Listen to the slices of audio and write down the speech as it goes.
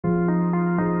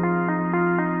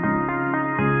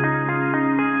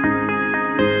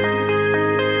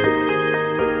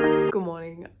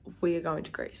we are going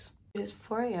to Greece. It is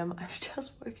 4 a.m. I've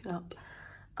just woken up,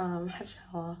 had a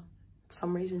shower, for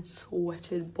some reason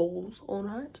sweated balls all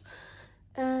night,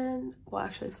 and well,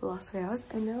 actually for the last 3 hours,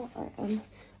 and now I am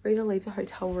ready to leave the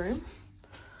hotel room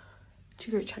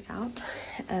to go check out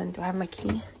and go have my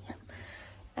key, yeah,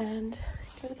 and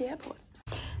go to the airport.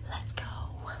 Let's go.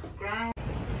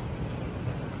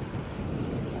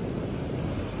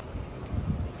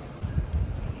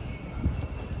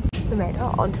 We made it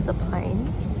onto the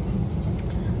plane.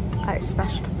 I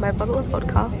smashed my bottle of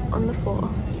vodka on the floor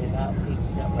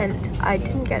and I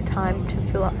didn't get time to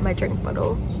fill up my drink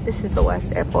bottle. This is the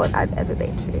worst airport I've ever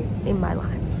been to in my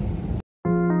life.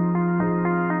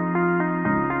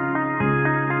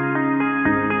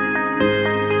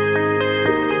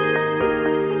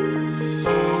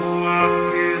 Oh, I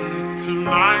feel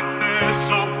tonight there's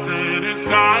something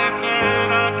inside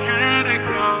that I can't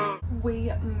ignore.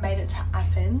 We made it to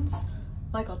Athens.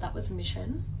 My god, that was a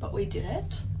mission, but we did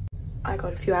it. I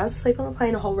got a few hours of sleep on the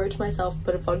plane, a whole row to myself,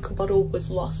 but a vodka bottle was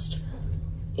lost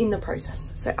in the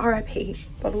process. So RIP,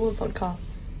 bottle of vodka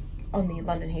on the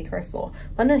London Heathrow floor.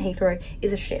 London Heathrow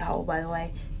is a shithole, by the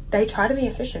way. They try to be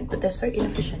efficient, but they're so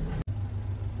inefficient.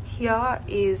 Here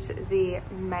is the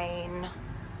main.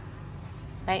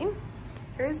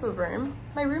 Here is the room.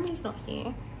 My room is not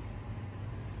here.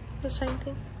 The same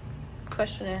thing.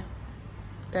 Questionnaire.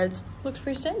 Beds. Looks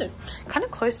pretty standard. Kind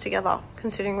of close together,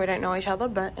 considering we don't know each other,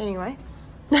 but anyway.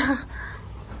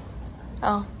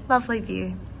 Oh, lovely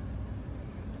view.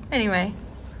 Anyway,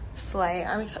 slay.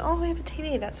 I'm excited. Oh, we have a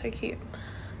TV. That's so cute.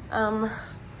 Yeah,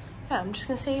 I'm just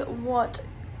gonna see what.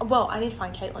 Well, I need to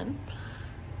find Caitlin.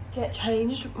 Get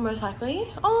changed, most likely.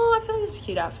 Oh, I feel like it's a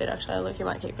cute outfit. Actually, I look, you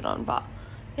might keep it on, but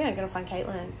yeah, I'm gonna find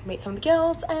Caitlin, meet some of the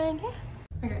girls, and yeah.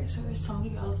 Okay, so some of the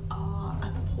girls are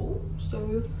at the pool, so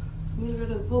I'm gonna go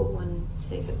to the pool and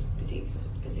see if it's busy. Because if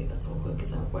it's busy, that's awkward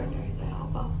because I won't know who they are,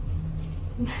 but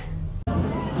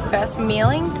first meal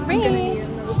in Greece.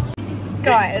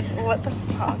 Guys, what the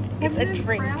fuck? It's a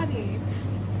drink. What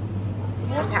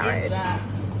is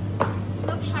that?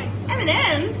 Milkshake.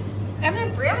 M&M's?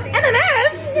 M&M brownie.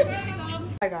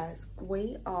 M&M's! Hi guys,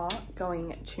 we are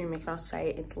going to Mykonos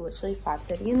today. It's literally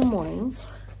 5:30 in the morning.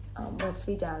 We have to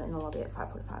be down in the lobby at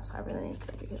 5:45, so I really need to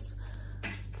go because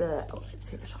the elevator's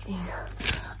super shocking.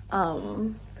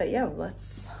 But yeah,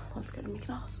 let's go to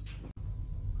Mykonos.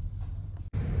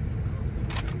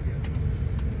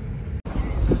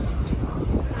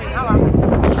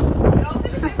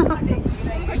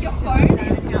 Your phone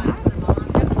is good.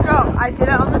 Girl, I did it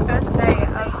on the first day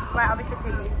of my other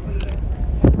Contiki.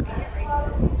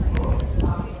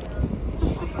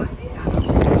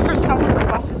 It's for someone the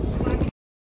bus.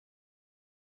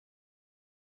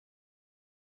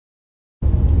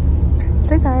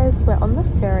 So guys, we're on the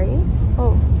ferry.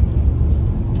 Oh,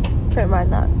 don't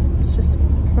mind that. It's just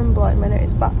from blowing my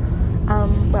nose. But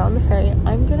we're on the ferry.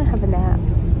 I'm gonna have a nap,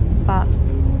 but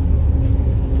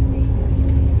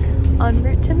en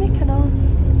route to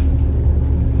Mykonos.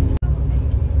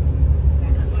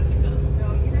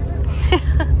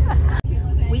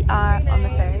 We are on the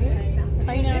ferry.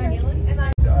 How you know?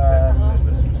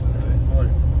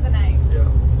 The name?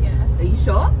 Yeah. Are you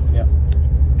sure? Yeah.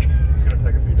 It's gonna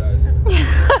take a few days.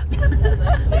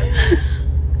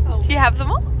 Do you have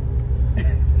them all?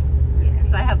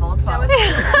 Yes, I have all 12. You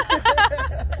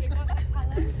got the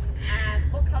colours.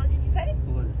 What colour did you say?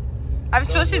 Blue. I'm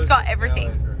sure she's got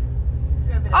everything.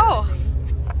 Oh.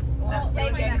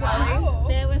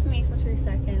 Bear with me for 2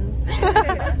 seconds.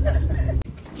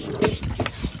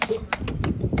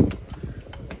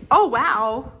 Oh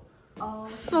wow.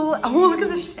 So, oh, look at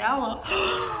the shower.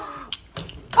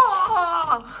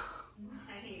 Oh.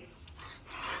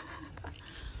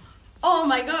 Oh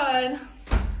my god.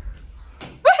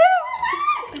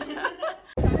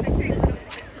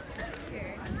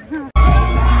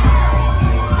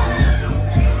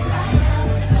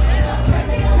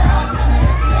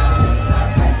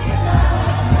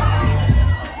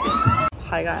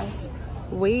 Hi guys,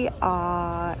 we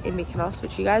are in Mykonos,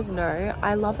 which you guys know.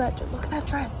 I love that. Look at that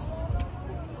dress,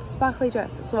 sparkly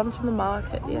dress. It's the one from the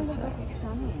market yesterday.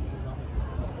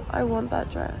 I want that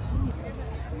dress.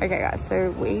 Okay guys,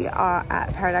 so we are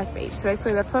at Paradise Beach. So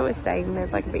basically that's where we're staying.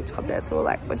 There's like a beach club there, so we're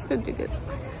like, we're just gonna do this.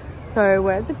 So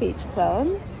we're at the beach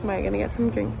club. We're gonna get some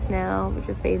drinks now. We've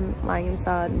just been lying in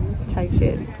sun, chatting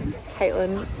shit.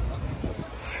 Caitlin.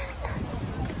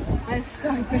 I'm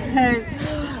so bad.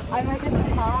 I'm like a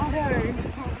tomato.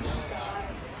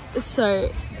 So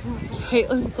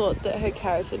Caitlin thought that her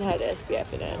keratin had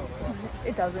SPF in it.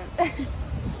 It doesn't.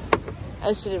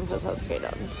 And she didn't put sunscreen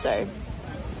on, so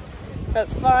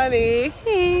that's funny.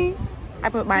 I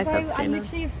put my I sunscreen on.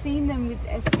 literally have seen them with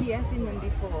SPF in them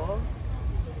before.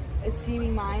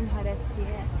 Assuming mine had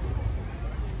SPF.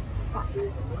 Fuck.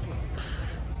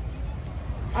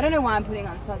 I don't know why I'm putting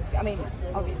on sunscreen. I mean,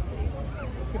 obviously,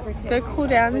 to protect. Go cool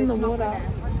down in the water.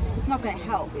 It's not gonna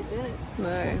help, is it?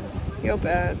 No, you're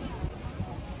bad.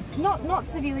 Not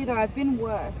severely though. I've been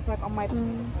worse. Like on my,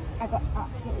 I got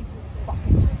absolutely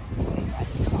fucking destroyed by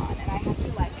the sun, and I had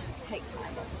to like take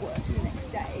time off work the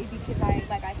next day because I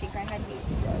think I had heat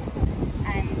stroke,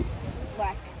 and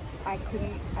like I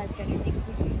genuinely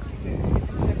couldn't move,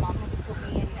 and so Mum had to put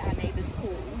me in our neighbour's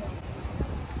pool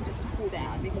just to cool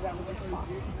down because I was just fucked.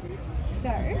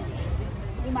 So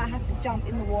we might have to jump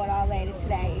in the water later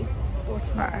today or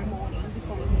tomorrow morning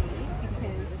before we leave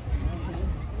because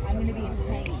I'm going to be in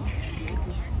pain.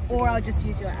 Or I'll just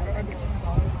use your editing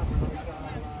songs.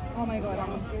 Oh my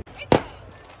god.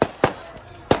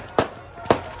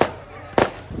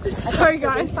 So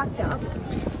guys, fucked up.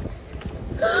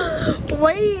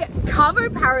 Cabo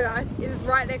Paradise is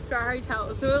right next to our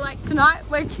hotel. So we're like, tonight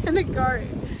we're gonna go.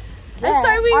 Yeah, and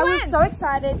so we I went. was so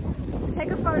excited to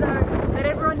take a photo, let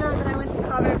everyone know that I went to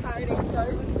Cabo Paradise. So,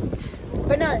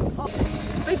 but no.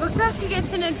 We booked our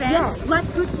tickets in advance. Yeah,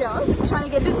 like good girls, trying to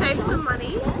get To save some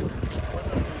money.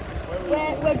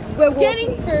 We're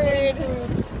Getting food.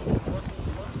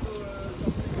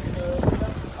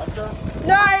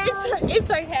 No, it's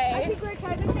I okay. think we're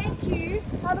okay, but thank you.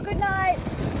 Have a good night.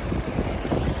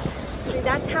 See,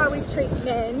 that's how we treat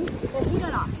men. They're hit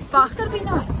on us. Fuck. It's gotta be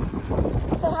nice.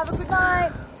 So have a good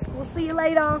night. We'll see you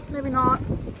later. Maybe not.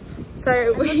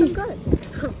 So Let them go.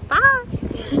 bye.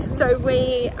 So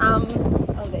we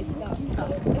Oh, they stopped.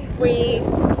 we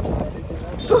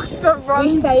booked the wrong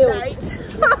We failed. date.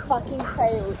 We fucking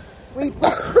failed. We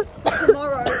booked for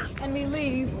tomorrow and we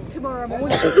leave tomorrow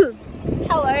morning.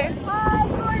 Hello. Hi,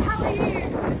 good. How are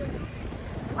you?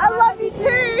 I love you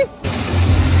too.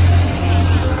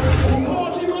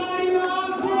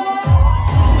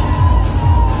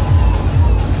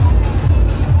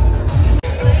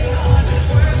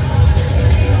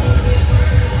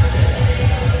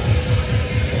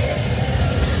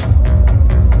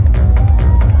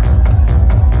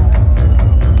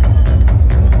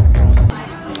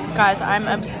 Guys, I'm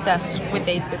obsessed with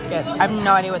these biscuits. I have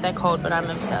no idea what they're called, but I'm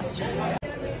obsessed.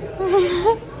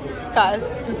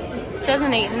 Guys, she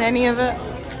hasn't eaten any of it.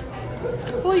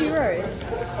 €4.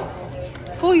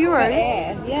 4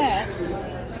 euros? Yeah.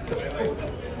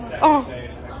 Oh.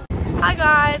 Hi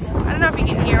guys. I don't know if you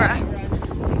can hear us,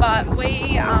 but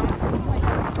we,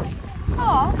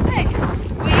 oh, hey.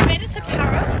 We made it to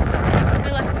Paros.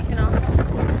 We left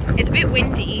Mykonos. It's a bit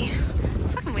windy.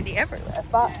 It's fucking windy everywhere,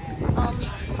 but,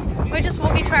 we're just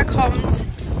walking to our comms.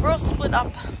 We're all split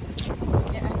up.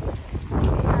 Yeah.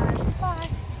 Bye.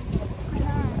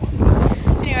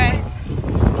 Anyway,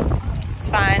 it's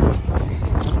fine.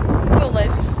 We'll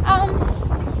live.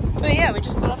 But yeah, we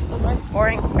just got off the most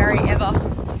boring ferry ever.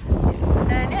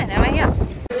 And yeah, now we're here.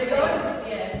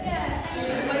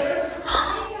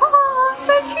 Oh,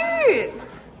 so cute!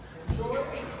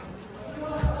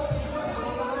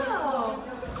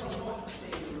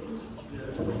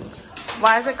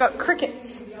 Why has it got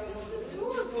crickets?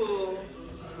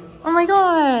 Oh my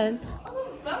god!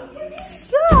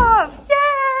 Stop!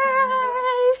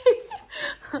 Yay!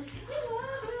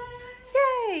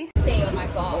 Yay! See, oh my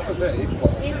god. What's that?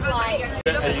 It's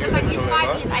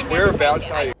like, Whereabouts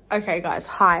are you? Okay guys,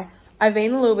 hi. I've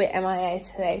been a little bit MIA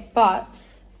today, but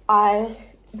I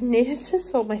needed to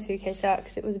sort my suitcase out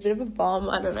because it was a bit of a bomb.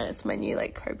 I don't know, it's my new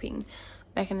like coping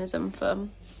mechanism for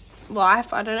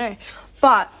life, I don't know.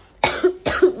 But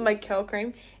my curl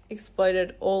cream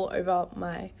exploded all over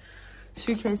my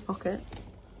suitcase pocket.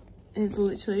 It's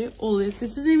literally all this.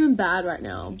 This isn't even bad right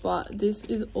now, but this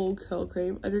is all curl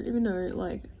cream. I don't even know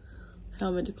like how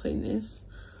I'm meant to clean this.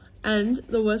 And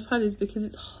the worst part is because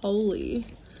it's holy,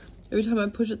 every time I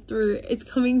push it through, it's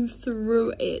coming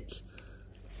through it.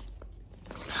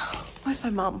 Where's my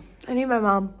mum? I need my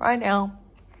mum right now.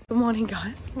 Good morning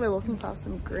guys. We're walking past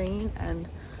some green and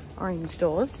orange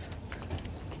doors.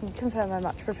 Can you confirm I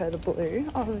much prefer the blue?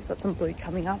 Oh, we've got some blue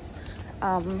coming up.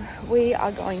 We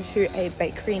are going to a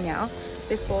bakery now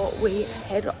before we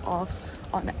head off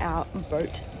on our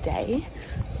boat day.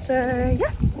 So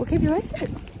yeah, we'll keep you posted.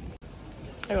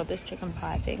 I got this chicken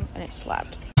pie thing and it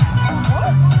slapped.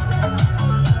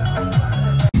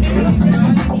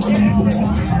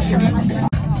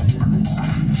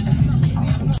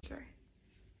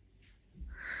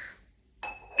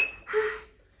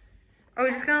 Are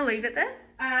we just gonna leave it there?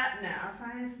 No, I'll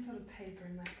find some sort of paper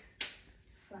and like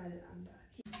slide it under.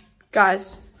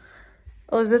 Guys,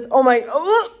 Elizabeth, oh my,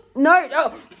 oh,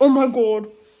 no, oh my god.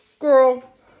 Girl.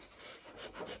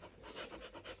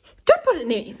 Don't put it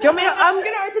near me. Do you want me to? I'm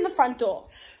going to open the front door.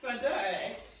 Front door.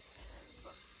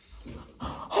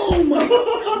 Oh my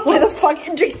god. Where the fuck?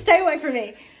 Stay away from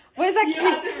me. Where's that key?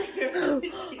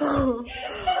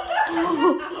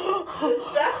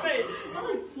 That's it. I'm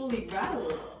like fully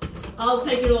rattled. I'll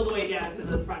take it all the way down to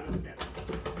the front of the steps.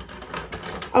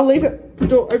 I'll leave it. The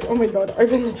door open. Oh my god.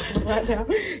 Open the door right now.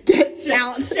 Get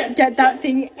out. Get that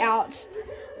thing out.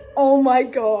 Oh my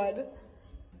god.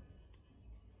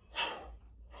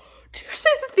 Do you see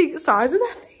the size of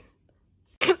that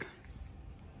thing?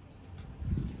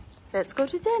 Let's go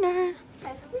to dinner.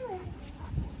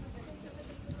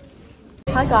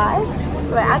 Hi guys,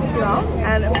 so we're at dinner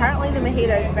and apparently the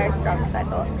mojito is very strong, so I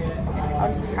thought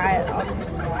I'll just try it.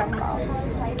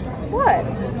 What?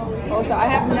 Also, I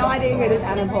have no idea who this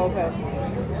Unported person is.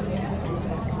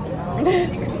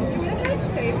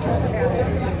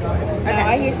 Okay,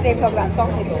 I hear Steve talk about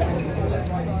song people.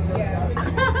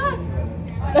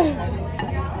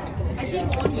 I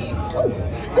did warn you.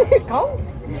 Cold?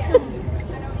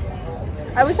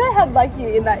 I wish I had like you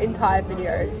in that entire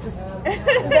video. Just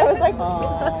there was like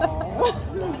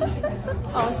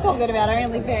I was talking about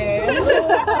OnlyFans.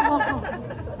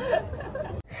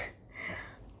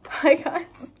 Hi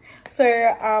guys.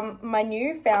 So my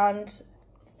newfound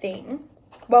thing,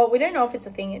 well, we don't know if it's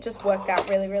a thing, it just worked out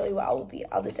really, really well the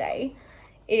other day,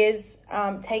 is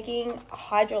taking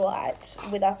Hydrolyte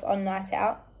with us on Nice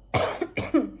Out.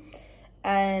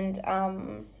 And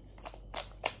it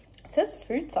says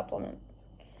food supplement.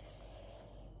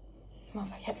 Well,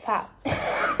 if I get fat.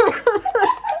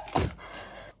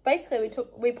 Basically,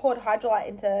 we poured Hydrolyte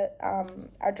into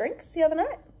our drinks the other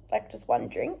night, like just one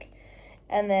drink,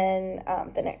 and then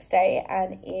the next day,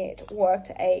 and it worked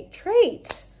a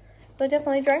treat. So I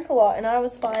definitely drank a lot, and I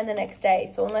was fine the next day.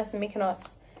 So unless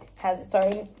Mykonos has its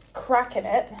own crack in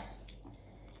it,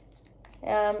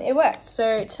 it worked.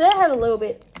 So today I had a little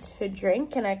bit to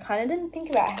drink, and I kind of didn't think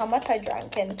about how much I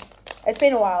drank, and it's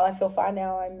been a while. I feel fine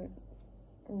now. I'm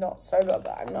not sober,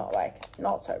 but I'm not like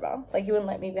not sober. Like you wouldn't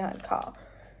let me behind a car.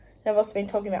 And I've also been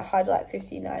talking about Hydrolyte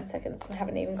 59 seconds and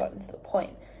haven't even gotten to the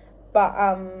point. But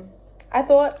I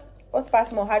thought, let's buy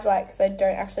some more Hydrolyte because I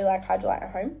don't actually like Hydrolyte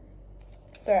at home.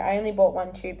 So I only bought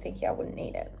one tube thinking I wouldn't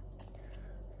need it.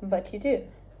 But you do.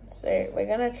 So we're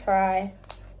going to try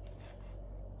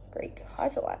Greek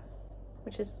Hydrolyte,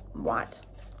 which is white.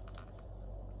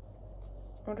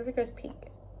 I wonder if it goes pink.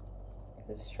 Is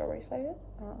it strawberry flavour?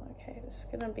 Oh, okay. This is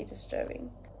going to be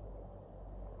disturbing.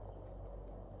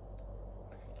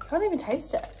 Can't even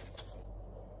taste it.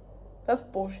 That's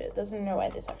bullshit. There's no way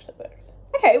this actually works.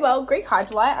 Okay, well, Greek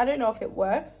Hydrolyte. I don't know if it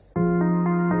works.